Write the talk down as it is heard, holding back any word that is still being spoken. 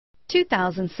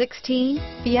2016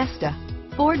 Fiesta.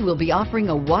 Ford will be offering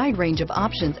a wide range of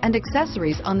options and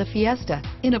accessories on the Fiesta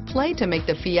in a play to make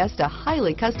the Fiesta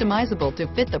highly customizable to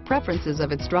fit the preferences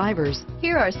of its drivers.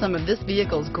 Here are some of this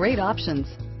vehicle's great options: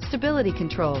 stability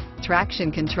control, traction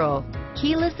control,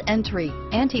 keyless entry,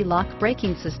 anti-lock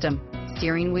braking system,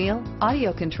 steering wheel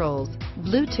audio controls,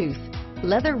 Bluetooth,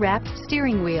 leather-wrapped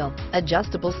steering wheel,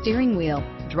 adjustable steering wheel,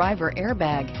 driver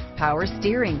airbag, power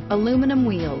steering, aluminum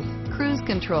wheels, cruise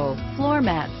control, floor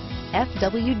mats,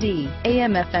 FWD,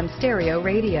 AM/FM stereo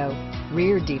radio,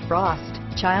 rear defrost,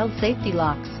 child safety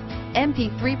locks,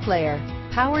 MP3 player,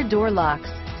 power door locks,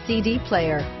 CD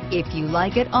player. If you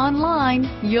like it online,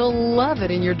 you'll love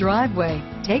it in your driveway.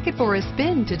 Take it for a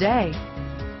spin today.